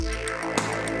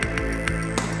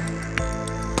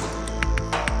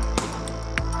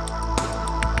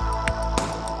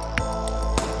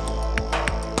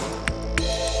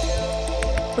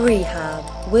Rehab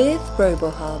with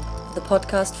RoboHub, the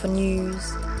podcast for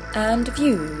news and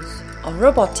views on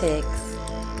robotics.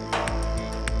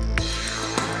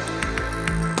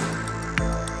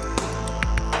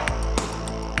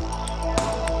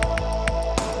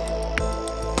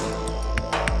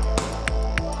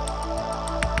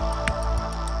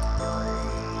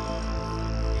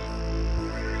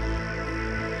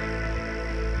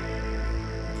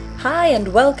 Hi and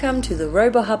welcome to the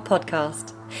RoboHub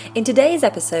podcast. In today's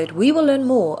episode, we will learn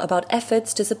more about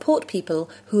efforts to support people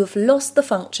who have lost the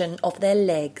function of their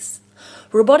legs.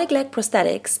 Robotic leg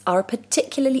prosthetics are a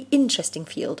particularly interesting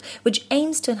field which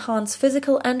aims to enhance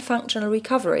physical and functional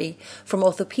recovery from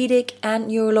orthopedic and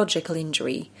neurological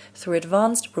injury through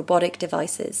advanced robotic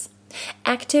devices.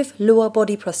 Active lower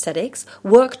body prosthetics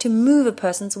work to move a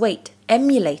person's weight,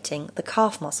 emulating the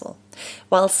calf muscle,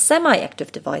 while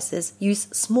semi-active devices use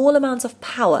small amounts of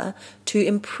power to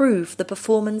improve the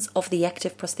performance of the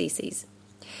active prostheses.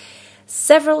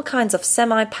 Several kinds of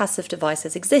semi-passive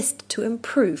devices exist to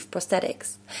improve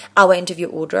prosthetics. Our interview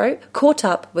audio caught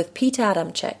up with Peter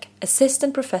Adamczyk,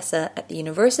 assistant professor at the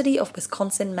University of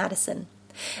Wisconsin-Madison.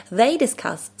 They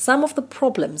discuss some of the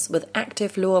problems with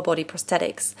active lower body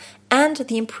prosthetics and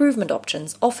the improvement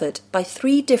options offered by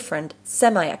 3 different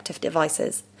semi-active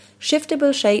devices: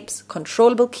 shiftable shapes,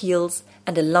 controllable keels,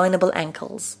 and alignable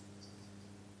ankles.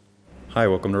 Hi,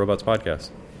 welcome to Robots Podcast.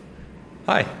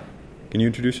 Hi. Can you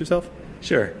introduce yourself?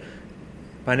 Sure.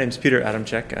 My name is Peter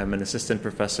Adamczyk. I'm an assistant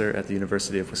professor at the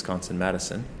University of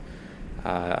Wisconsin-Madison.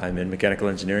 I'm in mechanical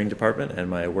engineering department, and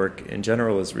my work in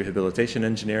general is rehabilitation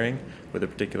engineering with a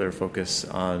particular focus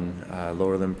on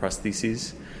lower limb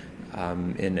prostheses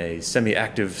in a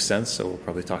semi-active sense, so we'll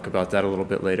probably talk about that a little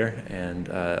bit later, and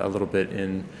a little bit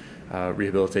in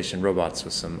rehabilitation robots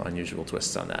with some unusual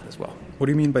twists on that as well. What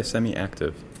do you mean by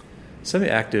semi-active?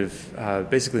 Semi-active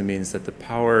basically means that the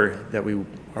power that we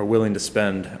are willing to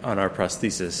spend on our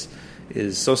prosthesis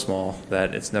is so small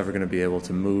that it's never going to be able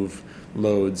to move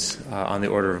loads on the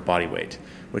order of body weight,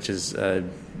 which is a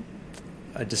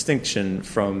distinction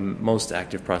from most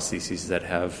active prostheses that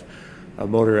have a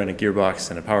motor and a gearbox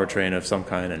and a powertrain of some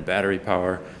kind and battery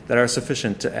power that are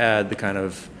sufficient to add the kind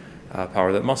of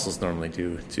power that muscles normally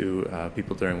do to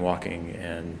people during walking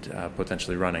and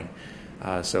potentially running.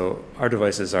 So our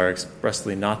devices are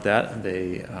expressly not that.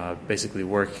 They basically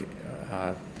work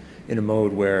in a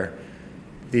mode where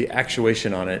the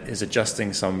actuation on it is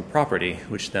adjusting some property,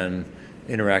 which then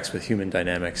interacts with human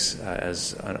dynamics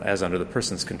as under the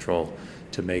person's control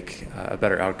to make a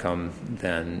better outcome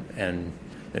than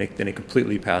a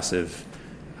completely passive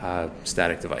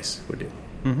static device would do.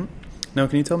 Mm-hmm. Now,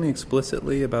 can you tell me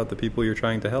explicitly about the people you're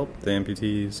trying to help, the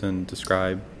amputees, and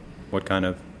describe what kind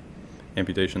of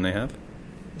amputation they have?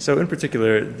 So in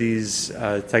particular, these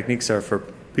techniques are for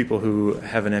people who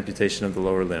have an amputation of the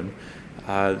lower limb.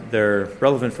 They're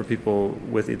relevant for people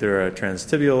with either a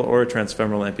transtibial or a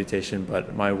transfemoral amputation,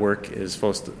 but my work is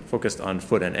focused on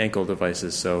foot and ankle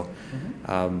devices, so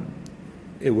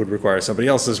it would require somebody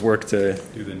else's work to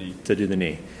do the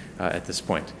knee at this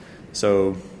point.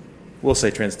 So we'll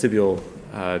say transtibial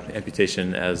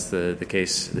amputation as the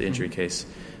injury case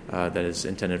that is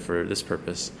intended for this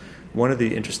purpose. One of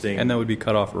the interesting... And that would be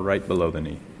cut off right below the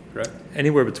knee, correct?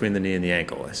 Anywhere between the knee and the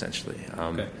ankle, essentially.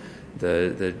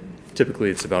 Okay. Typically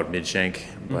it's about mid-shank,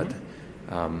 but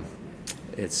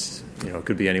it's it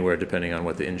could be anywhere depending on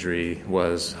what the injury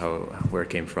was, where it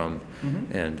came from,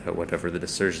 and whatever the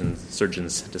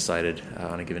surgeons decided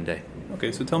on a given day.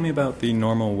 Okay, so tell me about the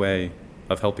normal way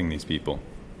of helping these people.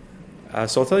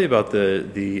 So I'll tell you about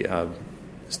the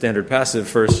standard passive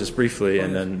first, just briefly,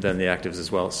 and then the actives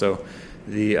as well. So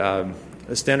the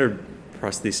standard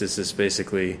prosthesis is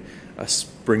basically a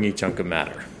springy chunk of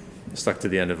matter stuck to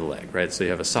the end of the leg, right? So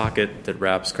you have a socket that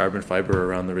wraps carbon fiber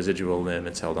around the residual limb.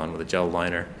 It's held on with a gel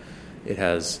liner. It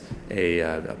has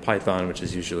a python, which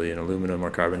is usually an aluminum or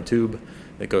carbon tube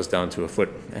that goes down to a foot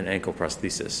and ankle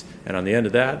prosthesis. And on the end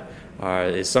of that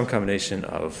is some combination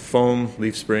of foam,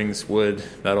 leaf springs, wood,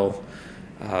 metal,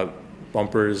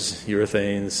 bumpers,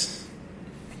 urethanes,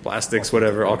 plastics,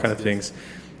 whatever, all kind of things.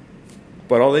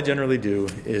 But all they generally do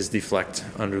is deflect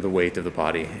under the weight of the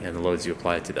body and the loads you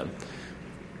apply to them.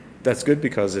 That's good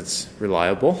because it's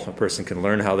reliable. A person can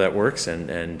learn how that works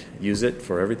and use it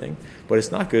for everything. But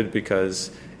it's not good because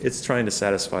it's trying to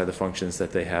satisfy the functions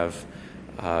that they have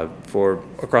for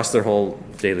across their whole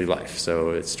daily life. So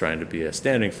it's trying to be a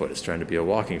standing foot. It's trying to be a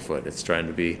walking foot. It's trying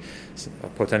to be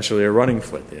potentially a running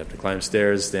foot. They have to climb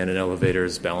stairs, stand in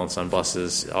elevators, balance on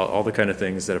buses, all the kind of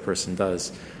things that a person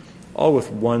does, all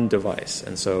with one device.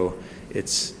 And so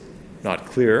it's not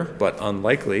clear, but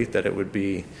unlikely that it would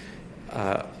be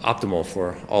optimal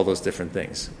for all those different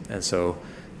things. And so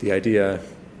the idea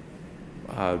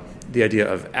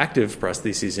of active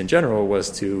prostheses in general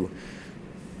was to,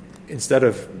 instead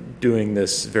of doing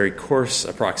this very coarse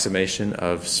approximation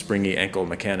of springy ankle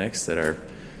mechanics that are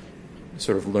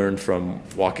sort of learned from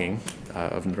walking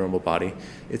of the normal body,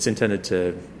 it's intended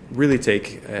to really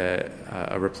take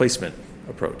a replacement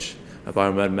approach, a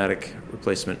biomimetic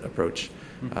replacement approach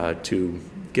to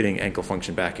getting ankle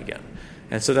function back again.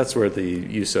 And so that's where the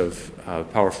use of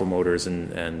powerful motors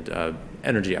and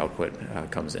energy output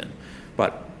comes in.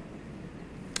 But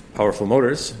powerful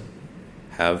motors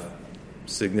have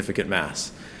significant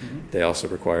mass. They also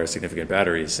require significant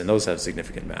batteries, and those have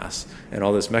significant mass. And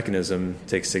all this mechanism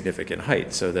takes significant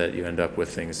height, so that you end up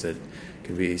with things that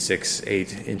can be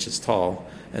 6-8 inches tall,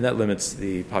 and that limits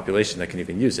the population that can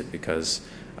even use it, because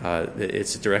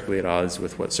it's directly at odds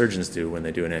with what surgeons do when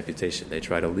they do an amputation. They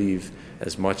try to leave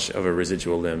as much of a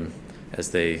residual limb as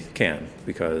they can,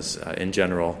 because in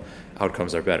general,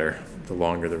 outcomes are better the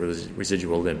longer the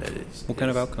residual limb is. What kind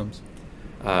of outcomes?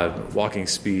 Walking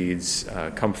speeds,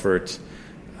 comfort,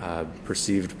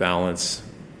 perceived balance.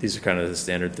 These are kind of the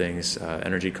standard things.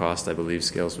 Energy cost, I believe,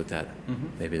 scales with that.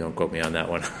 Maybe don't quote me on that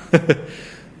one.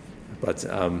 But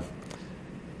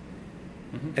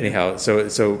anyhow,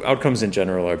 so outcomes in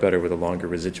general are better with a longer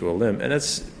residual limb, and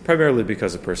that's primarily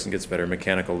because a person gets better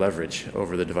mechanical leverage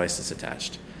over the device that's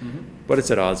attached. But it's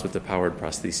at odds with the powered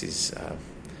prostheses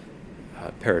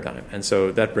paradigm. And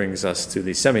so that brings us to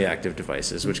the semi-active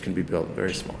devices, which can be built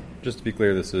very small. Just to be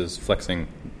clear, this is flexing,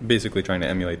 basically trying to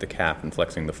emulate the calf and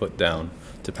flexing the foot down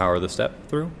to power the step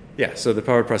through? Yeah, so the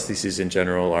powered prostheses in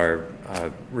general are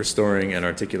restoring an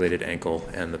articulated ankle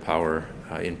and the power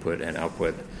input and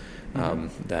output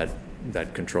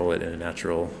that control it in a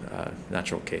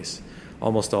natural case.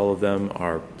 Almost all of them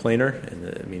are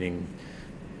planar, meaning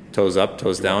toes up,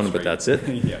 toes down, but that's it.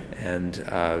 Yeah. And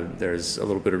there's a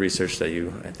little bit of research that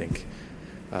you, I think,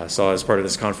 saw as part of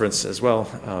this conference as well,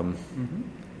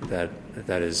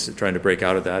 that is trying to break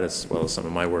out of that, as well as some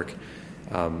of my work.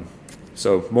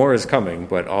 So more is coming,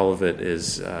 but all of it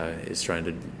is trying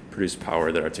to produce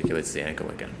power that articulates the ankle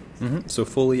again. So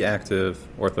fully active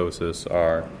orthosis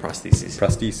are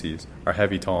prostheses are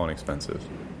heavy, tall, and expensive.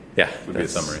 Yeah, would be a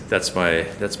summary. That's my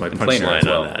punchline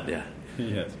on that. Yeah.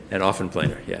 Yes. And often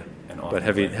planar, yeah. But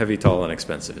heavy, tall, and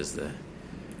expensive is the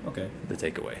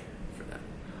takeaway for that.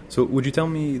 So would you tell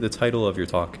me the title of your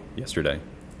talk yesterday?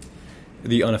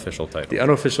 The unofficial title. The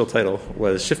unofficial title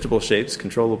was Shiftable Shapes,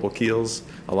 Controllable Keels,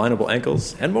 Alignable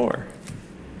Ankles, and More.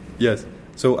 Yes.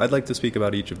 So I'd like to speak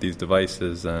about each of these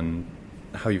devices and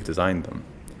how you've designed them.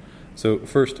 So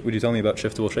first, would you tell me about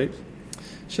shiftable shapes?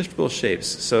 Shiftable shapes.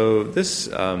 So this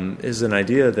is an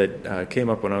idea that came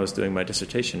up when I was doing my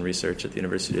dissertation research at the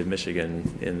University of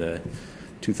Michigan in the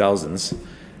 2000s.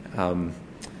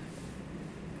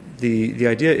 The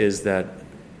idea is that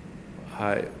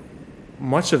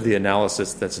much of the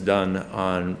analysis that's done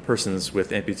on persons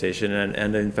with amputation,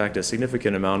 and in fact a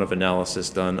significant amount of analysis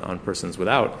done on persons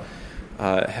without,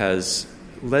 has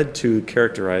led to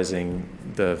characterizing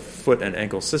the foot and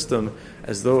ankle system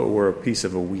as though it were a piece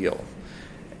of a wheel.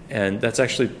 And that's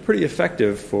actually pretty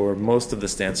effective for most of the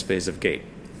stance phase of gait.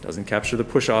 It doesn't capture the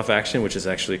push-off action, which is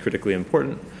actually critically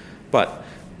important, but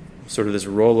sort of this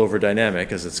rollover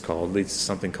dynamic, as it's called, leads to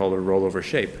something called a rollover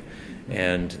shape,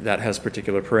 and that has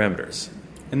particular parameters.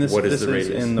 And this What is the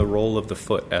radius? in the roll of the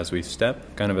foot as we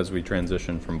step, kind of as we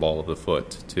transition from ball of the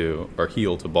foot to, or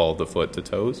heel to ball of the foot to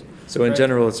toes. So in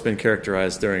general, it's been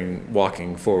characterized during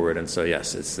walking forward, and so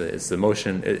yes, it's the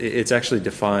motion. It's actually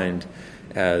defined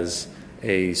as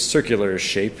a circular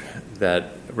shape that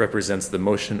represents the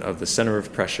motion of the center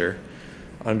of pressure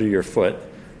under your foot,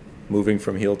 moving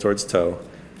from heel towards toe,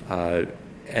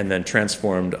 and then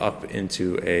transformed up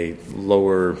into a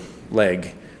lower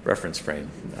leg reference frame,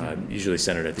 usually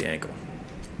centered at the ankle.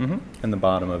 And the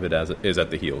bottom of it is at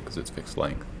the heel because it's fixed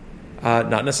length.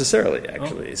 Not necessarily,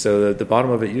 actually. So the bottom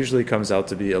of it usually comes out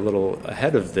to be a little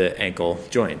ahead of the ankle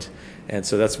joint. And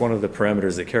so that's one of the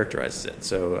parameters that characterizes it.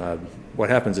 So what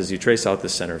happens is you trace out the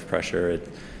center of pressure. It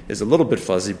is a little bit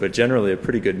fuzzy, but generally a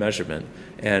pretty good measurement.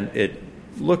 And it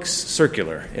looks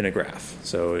circular in a graph.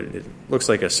 So it looks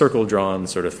like a circle drawn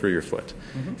sort of through your foot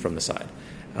from the side.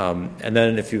 And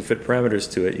then if you fit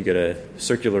parameters to it, you get a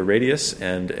circular radius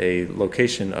and a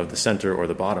location of the center or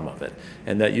the bottom of it.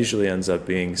 And that usually ends up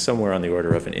being somewhere on the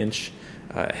order of an inch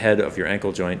ahead of your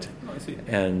ankle joint. Oh, I see.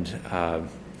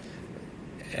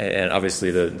 And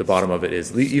obviously the bottom of it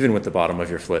is even with the bottom of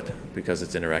your foot because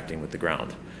it's interacting with the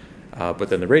ground. But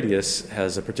then the radius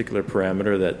has a particular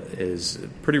parameter that is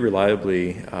pretty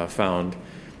reliably found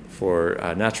for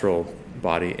natural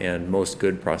body, and most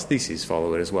good prostheses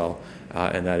follow it as well,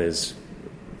 and that is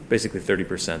basically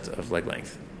 30% of leg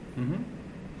length. Mm-hmm.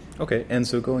 Okay, and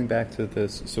so going back to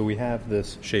this, so we have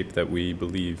this shape that we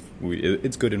believe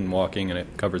it's good in walking and it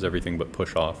covers everything but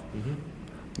push off.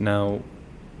 Mm-hmm. Now,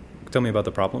 tell me about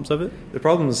the problems of it. The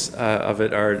problems of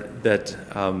it are that,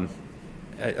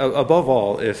 above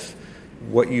all, if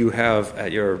what you have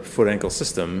at your foot-ankle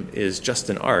system is just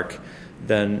an arc,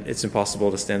 then it's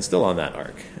impossible to stand still on that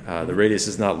arc. The radius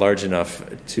is not large enough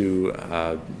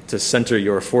to center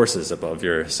your forces above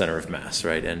your center of mass,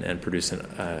 right, and produce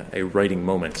a righting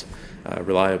moment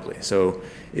reliably. So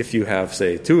if you have,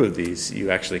 say, two of these, you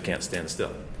actually can't stand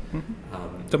still.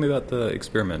 Mm-hmm. Tell me about the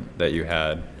experiment that you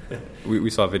had.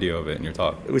 We saw a video of it in your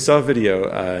talk. We saw a video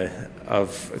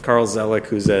of Carl Zellick,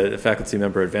 who's a faculty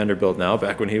member at Vanderbilt now,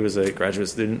 back when he was a graduate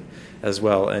student as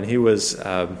well, and he was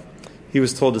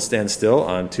told to stand still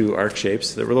on two arc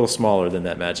shapes that were a little smaller than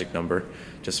that magic number,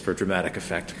 just for dramatic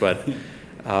effect. But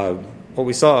what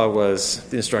we saw was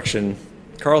the instruction,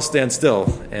 Carl, stand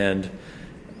still, and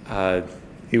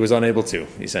he was unable to,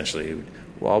 essentially. He would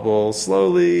wobble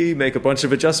slowly, make a bunch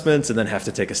of adjustments, and then have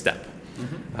to take a step.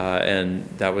 Mm-hmm. And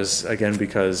that was, again,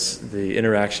 because the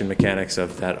interaction mechanics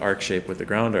of that arc shape with the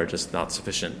ground are just not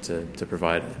sufficient to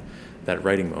provide that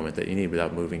righting moment that you need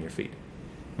without moving your feet.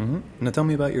 Mm-hmm. Now tell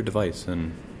me about your device.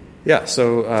 Yeah,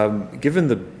 so given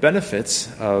the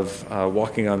benefits of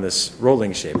walking on this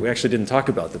rolling shape, we actually didn't talk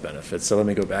about the benefits, so let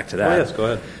me go back to that. Oh, yes,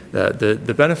 go ahead.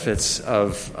 The benefits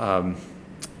of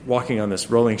walking on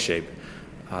this rolling shape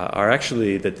are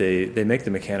actually that they make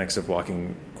the mechanics of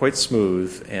walking quite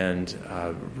smooth and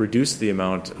reduce the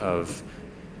amount of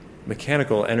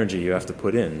mechanical energy you have to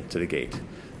put in to the gait.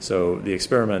 So the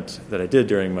experiment that I did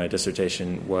during my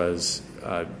dissertation was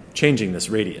changing this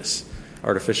radius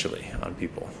artificially on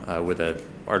people with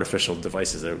artificial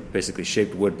devices that are basically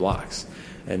shaped wood blocks.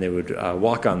 And they would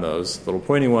walk on those, little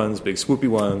pointy ones, big swoopy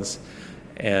ones,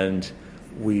 and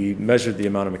we measured the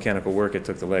amount of mechanical work it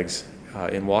took the legs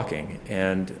in walking.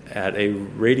 And at a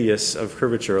radius of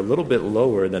curvature a little bit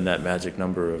lower than that magic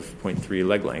number of 0.3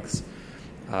 leg lengths,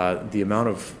 the amount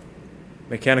of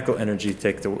mechanical energy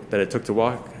that it took to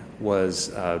walk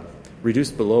was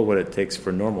reduced below what it takes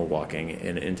for normal walking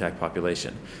in an intact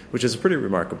population, which is a pretty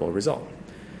remarkable result.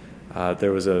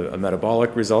 There was a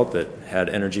metabolic result that had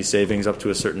energy savings up to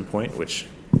a certain point, which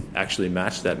actually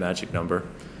matched that magic number.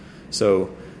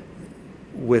 So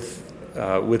with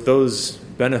those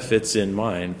benefits in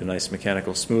mind, the nice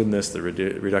mechanical smoothness, the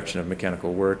reduction of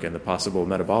mechanical work, and the possible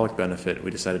metabolic benefit,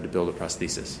 we decided to build a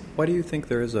prosthesis. Why do you think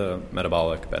there is a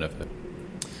metabolic benefit?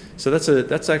 So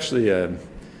that's actually a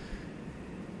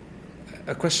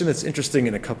question that's interesting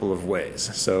in a couple of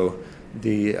ways. So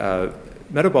the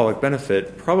metabolic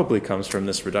benefit probably comes from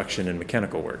this reduction in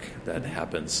mechanical work that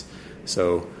happens.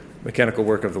 So mechanical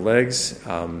work of the legs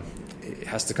it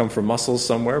has to come from muscles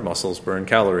somewhere. Muscles burn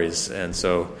calories, and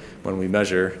so when we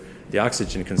measure the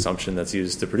oxygen consumption that's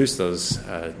used to produce those,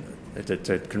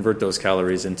 to convert those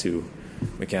calories into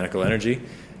mechanical energy,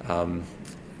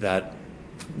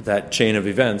 that chain of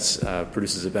events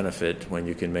produces a benefit when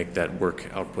you can make that work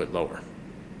output lower.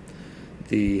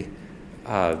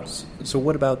 So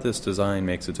what about this design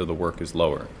makes it so the work is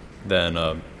lower than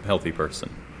a healthy person?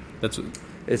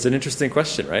 It's an interesting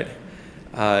question, right?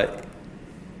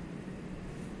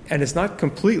 And it's not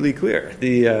completely clear.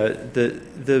 The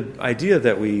idea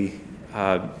that we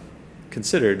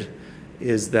considered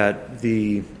is that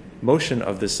the motion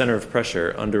of the center of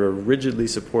pressure under a rigidly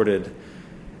supported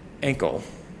ankle,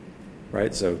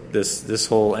 right? So this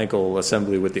whole ankle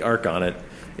assembly with the arc on it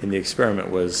in the experiment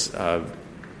was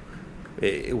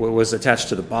attached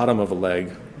to the bottom of a leg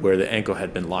where the ankle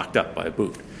had been locked up by a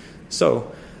boot.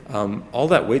 So all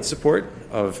that weight support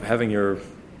of having your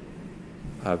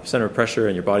center of pressure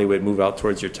and your body weight move out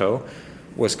towards your toe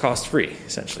was cost-free,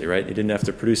 essentially, right? You didn't have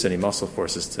to produce any muscle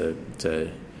forces to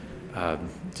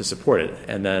support it.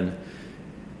 And then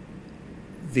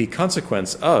the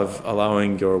consequence of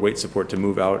allowing your weight support to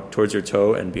move out towards your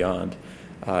toe and beyond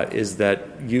is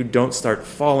that you don't start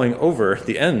falling over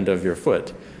the end of your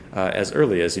foot as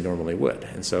early as you normally would.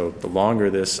 And so the longer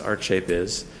this arc shape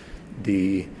is,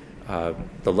 the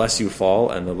less you fall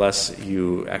and the less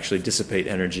you actually dissipate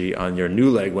energy on your new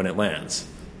leg when it lands.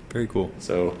 Very cool.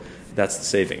 So that's the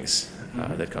savings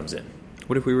that comes in.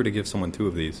 What if we were to give someone two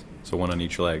of these, so one on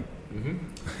each leg?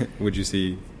 Mm-hmm. Would you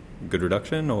see good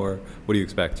reduction, or what do you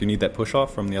expect? Do you need that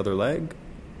push-off from the other leg?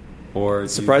 Or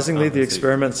surprisingly, the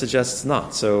experiment suggests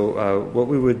not. So what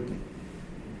we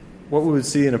would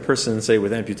see in a person, say,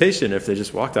 with amputation, if they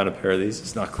just walked on a pair of these,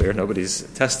 it's not clear. Nobody's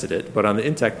tested it. But on the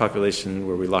intact population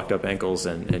where we locked up ankles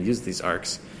and used these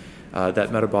arcs,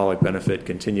 that metabolic benefit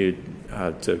continued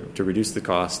to reduce the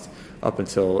cost up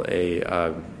until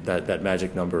that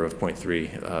magic number of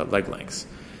 0.3 leg lengths.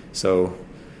 So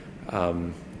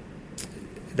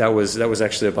that was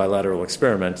actually a bilateral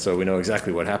experiment, so we know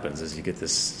exactly what happens as you get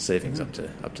this savings up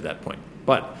to that point.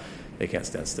 But they can't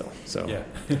stand still. So yeah,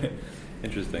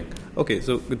 interesting. Okay,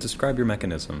 so describe your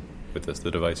mechanism with this, the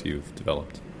device you've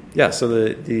developed. Yeah, so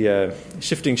the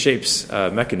shifting shapes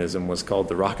mechanism was called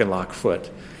the rock and lock foot,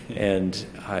 and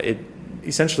it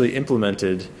essentially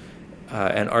implemented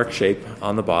an arc shape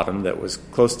on the bottom that was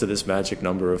close to this magic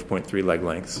number of 0.3 leg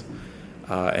lengths.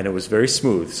 And it was very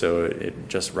smooth, so it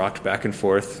just rocked back and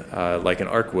forth like an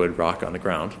arc would rock on the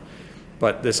ground.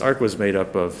 But this arc was made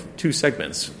up of two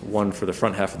segments, one for the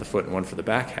front half of the foot and one for the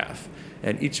back half,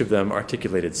 and each of them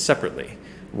articulated separately,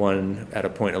 one at a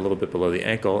point a little bit below the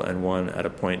ankle and one at a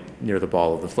point near the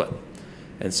ball of the foot.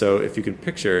 And so if you can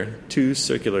picture two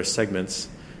circular segments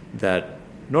that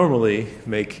normally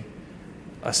make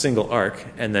a single arc,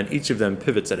 and then each of them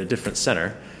pivots at a different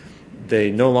center,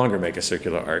 they no longer make a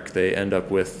circular arc. They end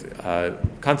up with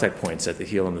contact points at the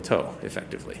heel and the toe,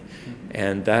 effectively.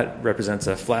 And that represents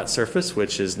a flat surface,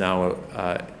 which is now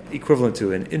equivalent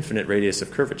to an infinite radius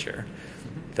of curvature.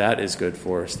 That is good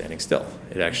for standing still.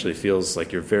 It actually feels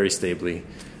like you're very stably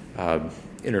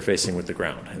interfacing with the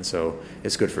ground, and so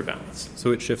it's good for balance.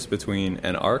 So it shifts between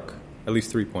an arc, at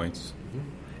least 3 points,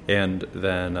 and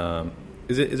then...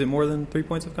 Is it more than 3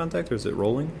 points of contact, or is it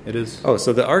rolling? It is. Oh,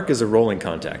 so the arc is a rolling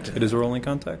contact. It is a rolling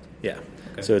contact? Yeah.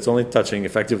 Okay. So it's only touching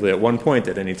effectively at 1 point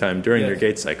at any time during your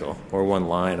gait cycle, or one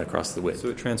line across the width. So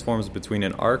it transforms between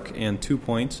an arc and 2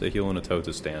 points, a heel and a toe,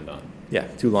 to stand on. Yeah,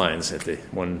 two lines at the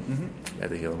one at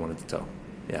the heel and one at the toe.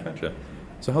 Yeah. Gotcha.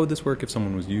 So how would this work if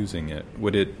someone was using it?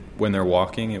 Would it, when they're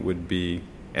walking, it would be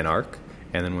an arc,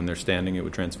 and then when they're standing, it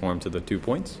would transform to the 2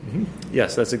 points?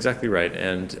 Yes, that's exactly right.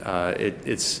 And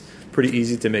it's pretty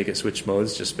easy to make it switch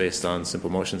modes just based on simple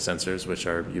motion sensors, which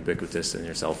are ubiquitous in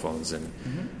your cell phones and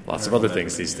lots of other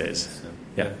things these days.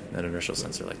 Yeah, an inertial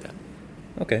sensor like that.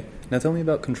 Okay. Now tell me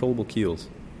about controllable keels.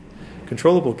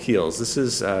 Controllable keels. This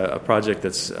is a project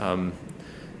that's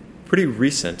pretty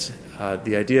recent.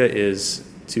 The idea is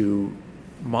to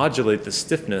modulate the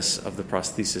stiffness of the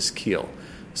prosthesis keel.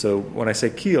 So when I say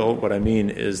keel, what I mean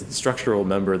is the structural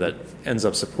member that ends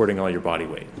up supporting all your body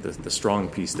weight, the strong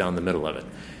piece down the middle of it.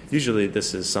 Usually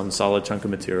this is some solid chunk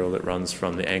of material that runs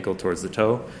from the ankle towards the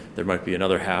toe. There might be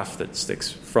another half that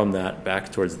sticks from that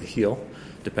back towards the heel,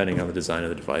 depending on the design of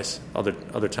the device.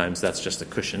 Other times that's just a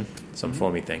cushion, some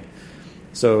foamy thing.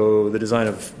 So the design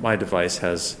of my device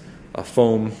has a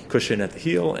foam cushion at the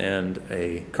heel and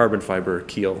a carbon fiber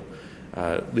keel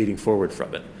leading forward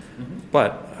from it.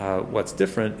 But what's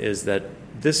different is that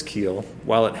this keel,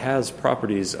 while it has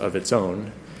properties of its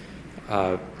own,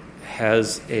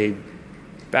 has a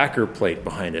backer plate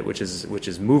behind it, which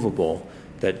is movable,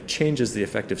 that changes the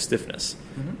effective stiffness.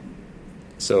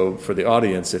 So for the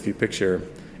audience, if you picture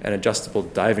an adjustable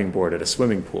diving board at a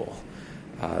swimming pool,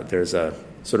 there's a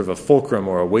sort of a fulcrum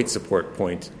or a weight support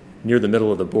point near the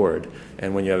middle of the board,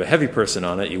 and when you have a heavy person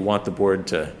on it, you want the board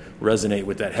to resonate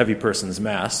with that heavy person's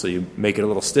mass, so you make it a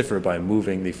little stiffer by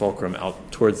moving the fulcrum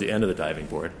out towards the end of the diving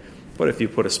board. But if you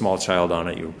put a small child on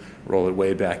it, you roll it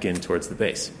way back in towards the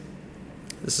base.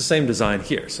 It's the same design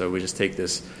here, so we just take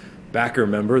this backer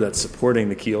member that's supporting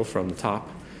the keel from the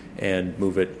top and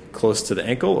move it close to the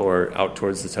ankle or out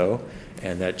towards the toe,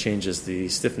 and that changes the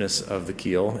stiffness of the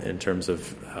keel in terms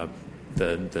of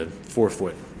the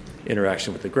forefoot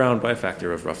interaction with the ground by a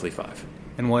factor of roughly 5.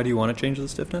 And why do you want to change the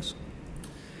stiffness?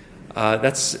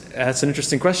 That's an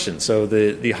interesting question. So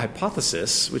the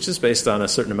hypothesis, which is based on a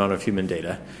certain amount of human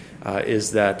data,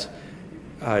 is that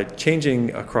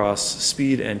changing across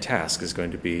speed and task is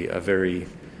going to be a very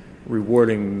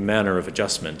rewarding manner of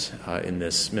adjustment in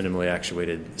this minimally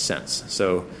actuated sense.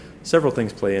 So several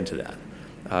things play into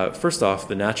that. First off,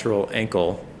 the natural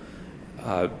ankle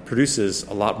produces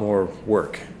a lot more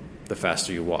work the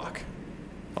faster you walk,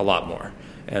 a lot more.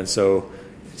 And so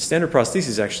standard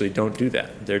prostheses actually don't do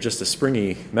that. They're just a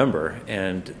springy member,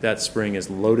 and that spring is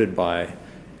loaded by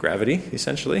gravity,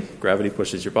 essentially. Gravity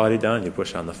pushes your body down, you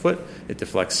push on the foot, it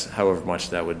deflects however much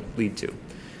that would lead to.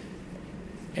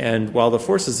 And while the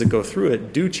forces that go through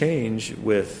it do change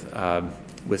with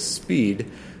speed,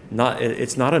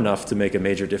 it's not enough to make a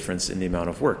major difference in the amount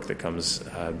of work that comes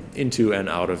into and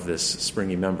out of this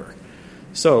springy member.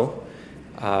 So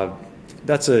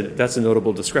that's a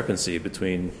notable discrepancy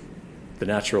between the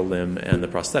natural limb and the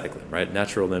prosthetic limb, right?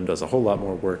 Natural limb does a whole lot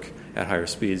more work at higher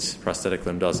speeds, prosthetic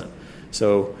limb doesn't.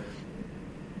 So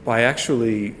by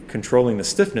actually controlling the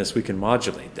stiffness, we can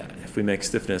modulate that. If we make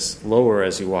stiffness lower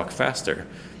as you walk faster,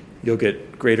 you'll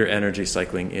get greater energy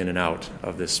cycling in and out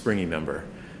of this springy member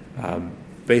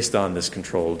based on this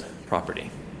controlled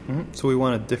property. Mm-hmm. So we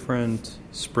want a different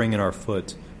spring in our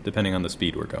foot depending on the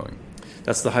speed we're going.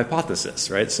 That's the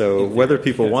hypothesis, right? So whether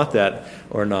people want that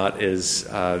or not is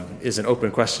an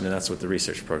open question, and that's what the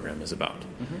research program is about.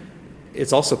 Mm-hmm.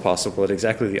 It's also possible that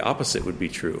exactly the opposite would be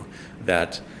true,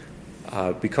 that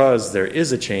because there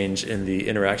is a change in the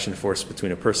interaction force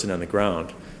between a person and the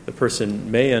ground, the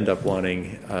person may end up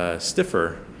wanting a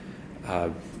stiffer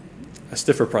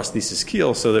prosthesis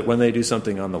keel so that when they do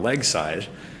something on the leg side,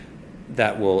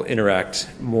 that will interact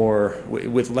more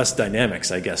with less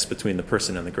dynamics, I guess, between the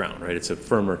person and the ground, right? It's a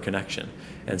firmer connection.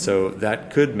 And so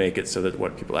that could make it so that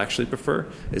what people actually prefer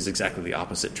is exactly the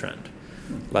opposite trend.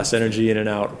 Less energy in and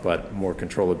out, but more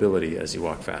controllability as you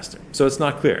walk faster. So it's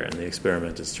not clear, and the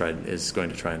experiment is going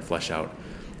to try and flesh out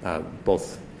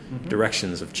both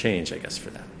directions of change, I guess, for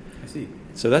that. I see.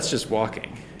 So that's just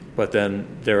walking. But then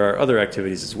there are other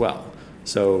activities as well.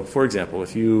 So, for example,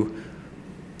 if you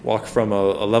walk from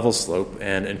a level slope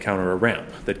and encounter a ramp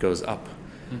that goes up,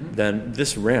 then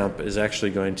this ramp is actually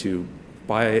going to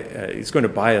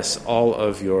bias all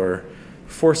of your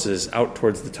forces out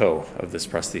towards the toe of this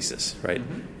prosthesis, right?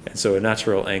 And so a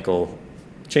natural ankle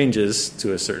changes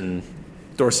to a certain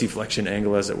dorsiflexion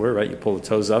angle, as it were, right? You pull the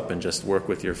toes up and just work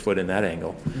with your foot in that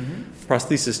angle.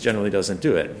 Prosthesis generally doesn't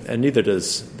do it, and neither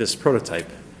does this prototype.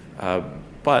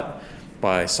 But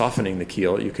by softening the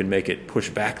keel, you can make it push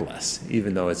back less,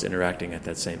 even though it's interacting at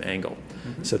that same angle.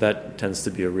 So that tends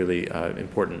to be a really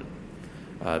important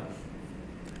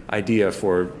idea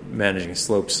for managing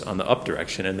slopes on the up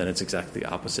direction, and then it's exactly the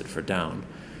opposite for down.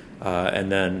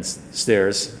 And then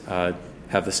stairs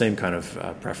have the same kind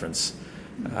of preference,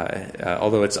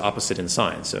 although it's opposite in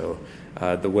sign. So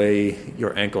the way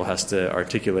your ankle has to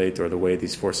articulate or the way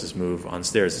these forces move on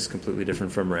stairs is completely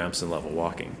different from ramps and level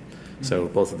walking. So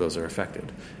both of those are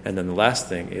affected. And then the last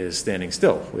thing is standing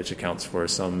still, which accounts for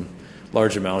some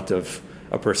large amount of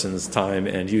a person's time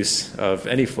and use of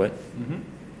any foot.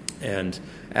 And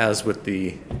as with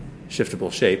the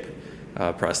shiftable shape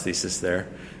prosthesis there,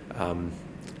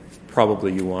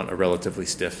 probably you want a relatively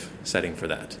stiff setting for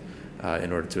that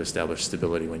in order to establish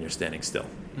stability when you're standing still.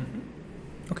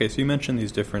 Okay, so you mentioned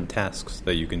these different tasks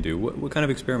that you can do. What kind of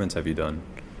experiments have you done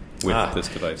with this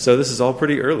device? So this is all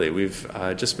pretty early. We've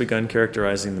just begun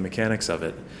characterizing the mechanics of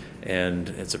it, and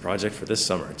it's a project for this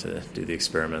summer to do the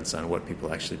experiments on what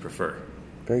people actually prefer.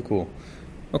 Very cool.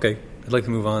 Okay, I'd like to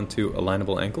move on to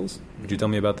alignable ankles. Would you tell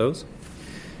me about those?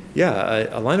 Yeah,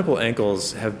 alignable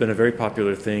ankles have been a very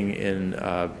popular thing in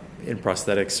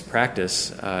prosthetics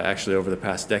practice actually over the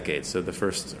past decade. So the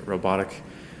first robotic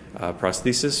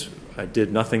prosthesis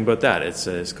did nothing but that.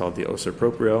 It's called the Össur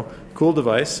Proprio. Cool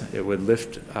device. It would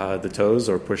lift the toes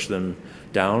or push them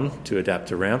down to adapt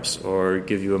to ramps or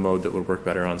give you a mode that would work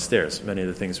better on stairs. Many of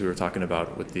the things we were talking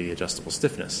about with the adjustable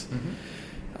stiffness.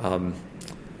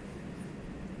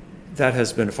 That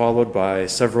has been followed by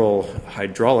several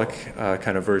hydraulic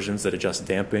kind of versions that adjust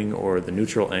damping or the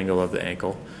neutral angle of the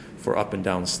ankle for up and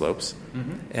down slopes.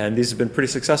 And these have been pretty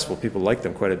successful. People like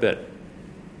them quite a bit.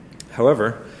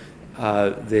 However,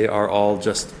 they are all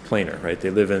just planar, right? They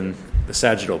live in the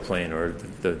sagittal plane or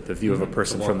the view of a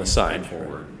person from the side.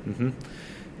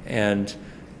 And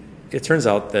it turns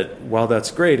out that while that's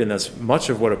great and that's much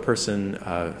of what a person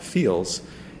feels,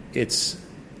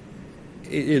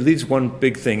 it leaves one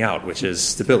big thing out, which is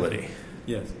stability.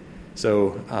 Yes.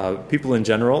 So people in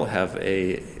general have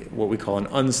what we call an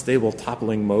unstable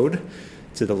toppling mode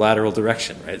to the lateral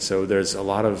direction, right? So there's a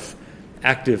lot of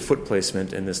active foot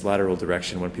placement in this lateral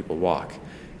direction when people walk,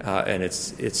 and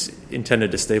it's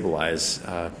intended to stabilize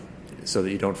so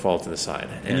that you don't fall to the side.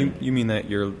 And you mean that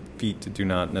your feet do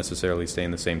not necessarily stay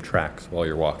in the same tracks while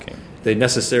you're walking? They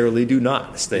necessarily do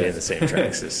not stay in the same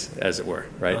tracks, as it were,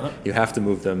 right? You have to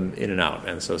move them in and out.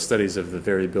 And so studies of the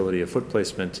variability of foot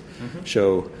placement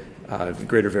show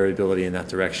greater variability in that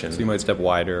direction. So you might step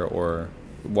wider, or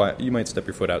you might step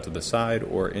your foot out to the side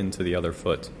or into the other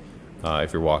foot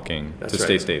if you're walking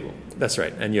stay stable. That's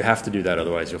right. And you have to do that,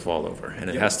 otherwise you'll fall over.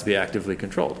 And it has to be actively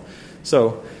controlled.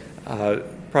 So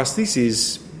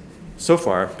prostheses so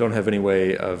far don't have any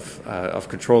way of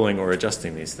controlling or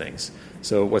adjusting these things.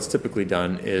 So what's typically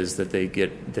done is that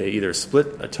they either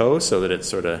split a toe so that it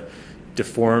sort of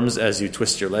deforms as you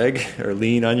twist your leg or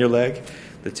lean on your leg.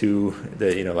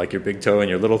 Like your big toe and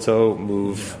your little toe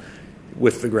move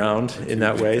with the ground in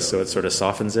that way, so it sort of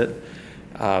softens it.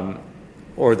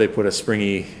 Or they put a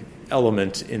springy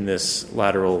element in this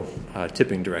lateral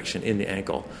tipping direction in the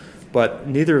ankle. But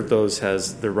neither of those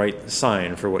has the right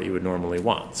sign for what you would normally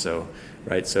want. So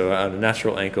on a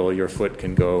natural ankle, your foot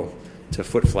can go to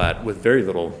foot flat with very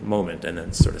little moment and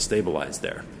then sort of stabilize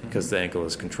there because the ankle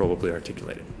is controllably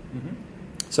articulated.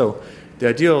 So the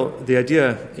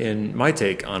idea in my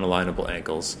take on alignable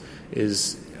ankles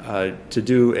is to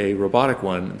do a robotic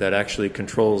one that actually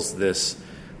controls this,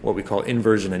 what we call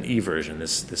inversion and eversion,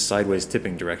 this sideways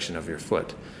tipping direction of your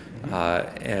foot,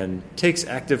 and takes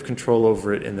active control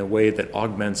over it in the way that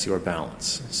augments your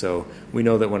balance. So we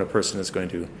know that when a person is going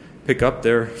to pick up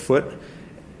their foot,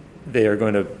 they are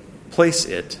going to place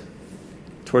it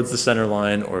towards the center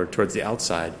line or towards the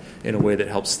outside in a way that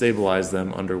helps stabilize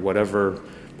them under whatever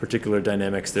particular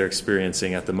dynamics they're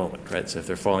experiencing at the moment, right? So if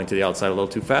they're falling to the outside a little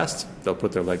too fast, they'll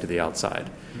put their leg to the outside.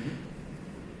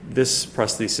 This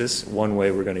prosthesis, one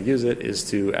way we're going to use it is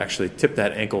to actually tip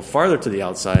that ankle farther to the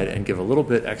outside and give a little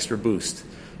bit extra boost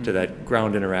to that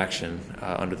ground interaction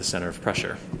under the center of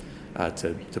pressure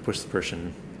to push the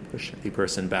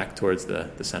person back towards the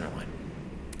center line.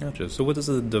 Gotcha. So what does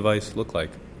the device look like?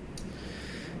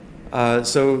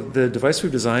 So the device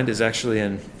we've designed is actually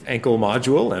an ankle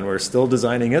module, and we're still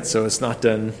designing it, so it's not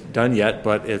done yet,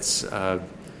 but it's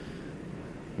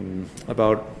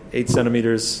about 8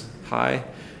 centimeters high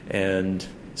and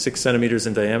 6 centimeters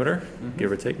in diameter,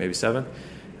 give or take, maybe 7.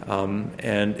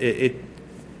 And it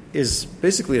is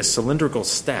basically a cylindrical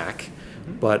stack,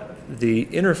 but the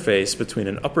interface between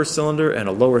an upper cylinder and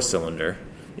a lower cylinder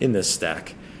in this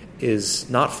stack is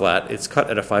not flat. It's cut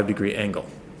at a 5-degree angle,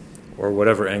 or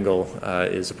whatever angle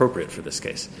is appropriate for this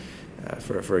case,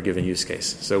 for a given use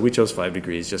case. So we chose 5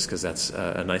 degrees just because that's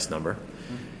a nice number.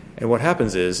 And what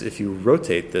happens is if you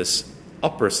rotate this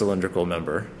upper cylindrical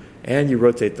member and you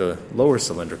rotate the lower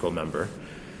cylindrical member,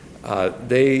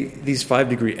 these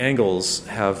 5-degree angles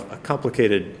have a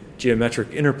complicated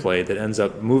geometric interplay that ends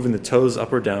up moving the toes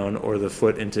up or down or the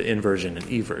foot into inversion and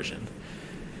eversion.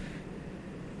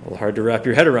 A little hard to wrap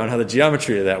your head around how the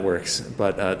geometry of that works,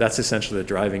 but that's essentially the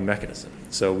driving mechanism.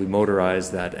 So we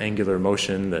motorize that angular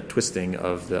motion, that twisting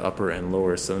of the upper and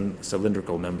lower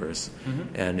cylindrical members,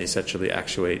 and essentially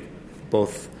actuate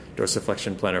both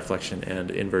dorsiflexion, plantar flexion,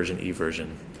 and inversion,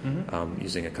 eversion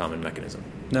using a common mechanism.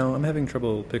 Now, I'm having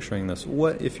trouble picturing this.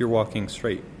 What if you're walking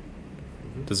straight?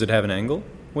 Does it have an angle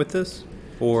with this?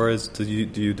 Or do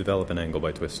you develop an angle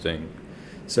by twisting?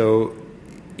 So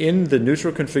in the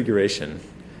neutral configuration,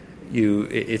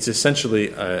 it's essentially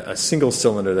a single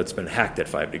cylinder that's been hacked at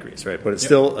 5 degrees, right? But it's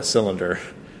still a cylinder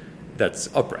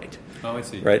that's upright. Oh, I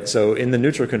see. Right? So in the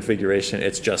neutral configuration,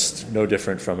 it's just no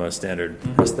different from a standard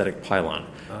prosthetic pylon.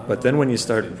 But then when you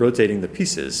start rotating the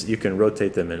pieces, you can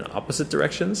rotate them in opposite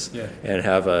directions and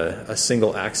have a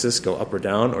single axis go up or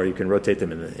down, or you can rotate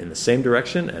them in the same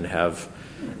direction and have,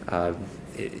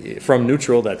 from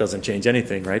neutral, that doesn't change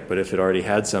anything, right? But if it already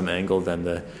had some angle,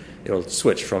 then it'll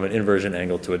switch from an inversion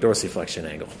angle to a dorsiflexion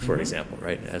angle, for example,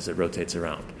 right, as it rotates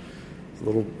around. It's a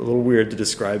little weird to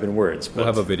describe in words. But we'll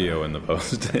have a video in the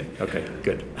post. Okay,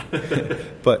 good.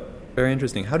 But very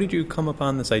interesting. How did you come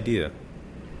upon this idea?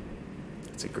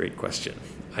 It's a great question.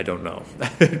 I don't know.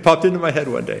 It popped into my head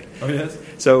one day. Oh, yes?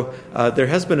 So there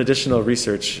has been additional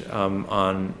research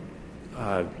on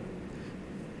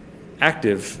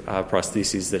active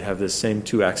prostheses that have this same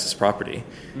two-axis property.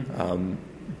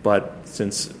 But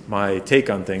since my take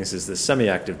on things is the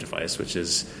semi-active device, which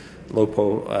is low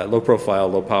profile,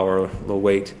 low power, low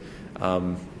weight,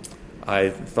 I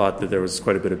thought that there was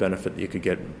quite a bit of benefit that you could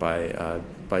get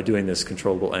by doing this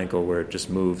controllable ankle where it just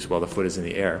moves while the foot is in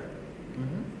the air.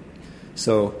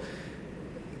 So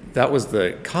that was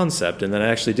the concept, and then I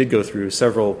actually did go through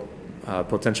several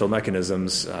potential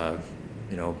mechanisms,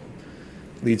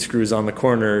 lead screws on the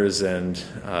corners and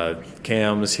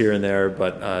cams here and there,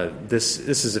 but this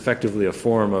is effectively a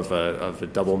form of a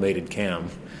double mated cam,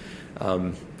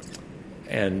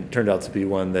 and turned out to be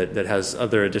one that has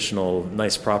other additional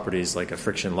nice properties like a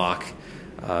friction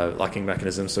locking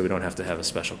mechanism, so we don't have to have a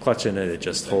special clutch in it. It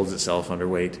just holds itself under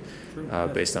weight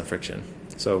based on friction.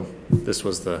 So this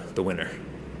was the winner.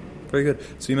 Very good.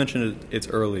 So you mentioned it's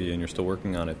early and you're still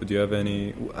working on it, but do you have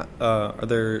any, are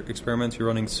there experiments you're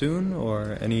running soon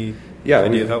or any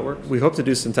idea of how it works? We hope to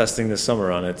do some testing this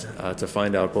summer on it to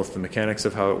find out both the mechanics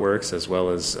of how it works as well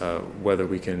as whether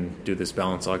we can do this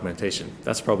balance augmentation.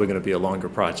 That's probably going to be a longer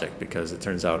project because it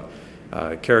turns out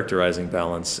characterizing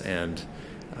balance and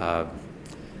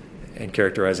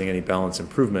characterizing any balance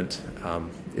improvement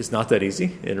is not that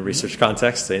easy in a research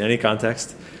context, in any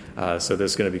context. So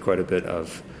there's going to be quite a bit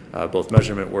of both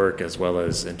measurement work as well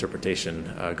as interpretation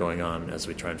going on as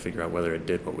we try and figure out whether it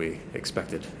did what we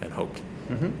expected and hoped.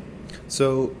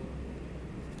 So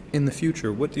in the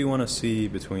future, what do you want to see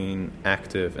between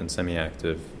active and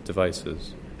semi-active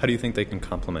devices? How do you think they can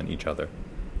complement each other?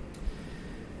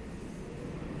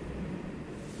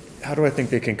 how do I think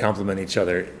they can complement each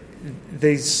other?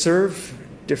 They serve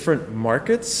different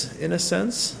markets in a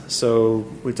sense. So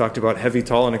we talked about heavy,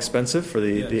 tall, and expensive for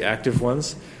the active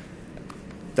ones.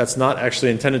 That's not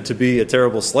actually intended to be a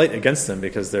terrible slight against them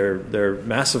because they're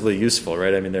massively useful,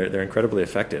 right? I mean, they're incredibly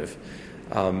effective.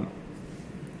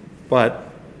 But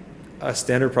a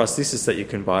standard prosthesis that you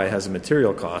can buy has a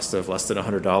material cost of less than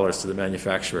 $100 to the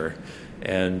manufacturer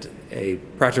and a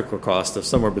practical cost of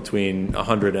somewhere between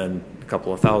 $100 and a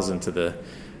couple of thousand to the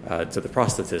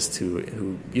prosthetist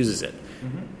who uses it.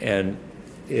 Mm-hmm. And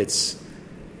it's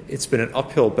been an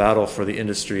uphill battle for the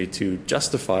industry to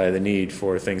justify the need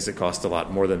for things that cost a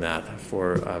lot more than that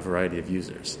for a variety of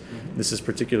users. Mm-hmm. This is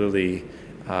particularly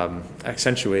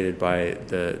accentuated by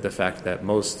the fact that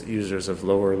most users of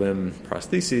lower limb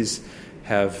prostheses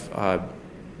have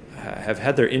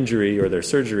had their injury or their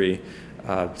surgery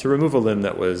to remove a limb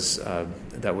that was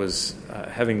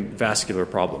having vascular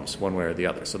problems one way or the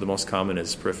other. So the most common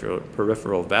is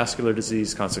peripheral vascular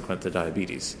disease consequent to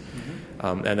diabetes.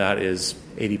 Mm-hmm. And that is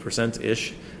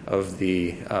 80%-ish of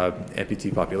the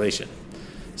amputee population.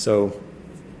 So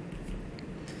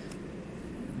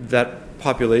that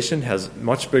population has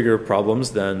much bigger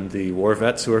problems than the war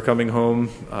vets who are coming home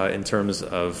in terms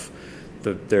of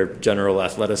their general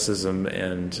athleticism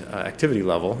and activity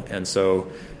level. And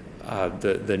so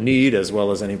the need, as well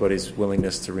as anybody's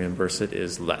willingness to reimburse it,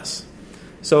 is less.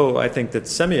 So I think that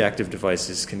semi-active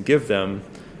devices can give them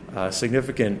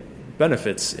significant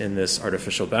benefits in this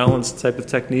artificial balance type of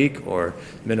technique, or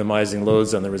minimizing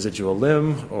loads on the residual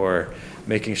limb, or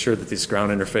making sure that this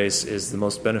ground interface is the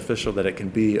most beneficial that it can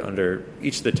be under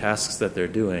each of the tasks that they're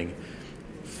doing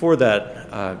for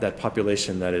that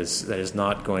population that is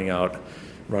not going out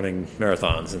running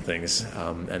marathons and things.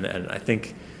 And I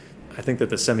think that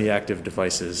the semi-active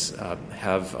devices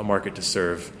have a market to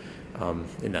serve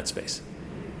in that space.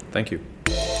 Thank you.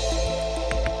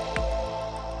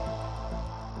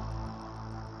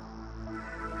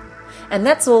 And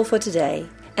that's all for today.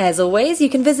 As always, you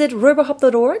can visit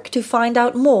robohub.org to find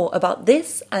out more about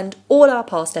this and all our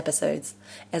past episodes,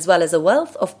 as well as a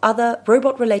wealth of other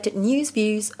robot-related news,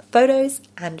 views, photos,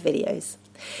 and videos.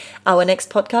 Our next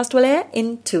podcast will air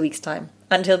in 2 weeks' time.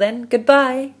 Until then,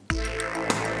 goodbye.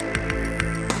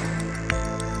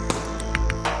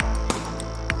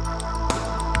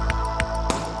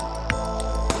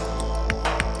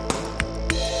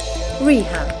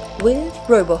 Rehab with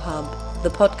RoboHub, the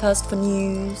podcast for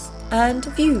news and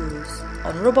views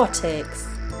on robotics.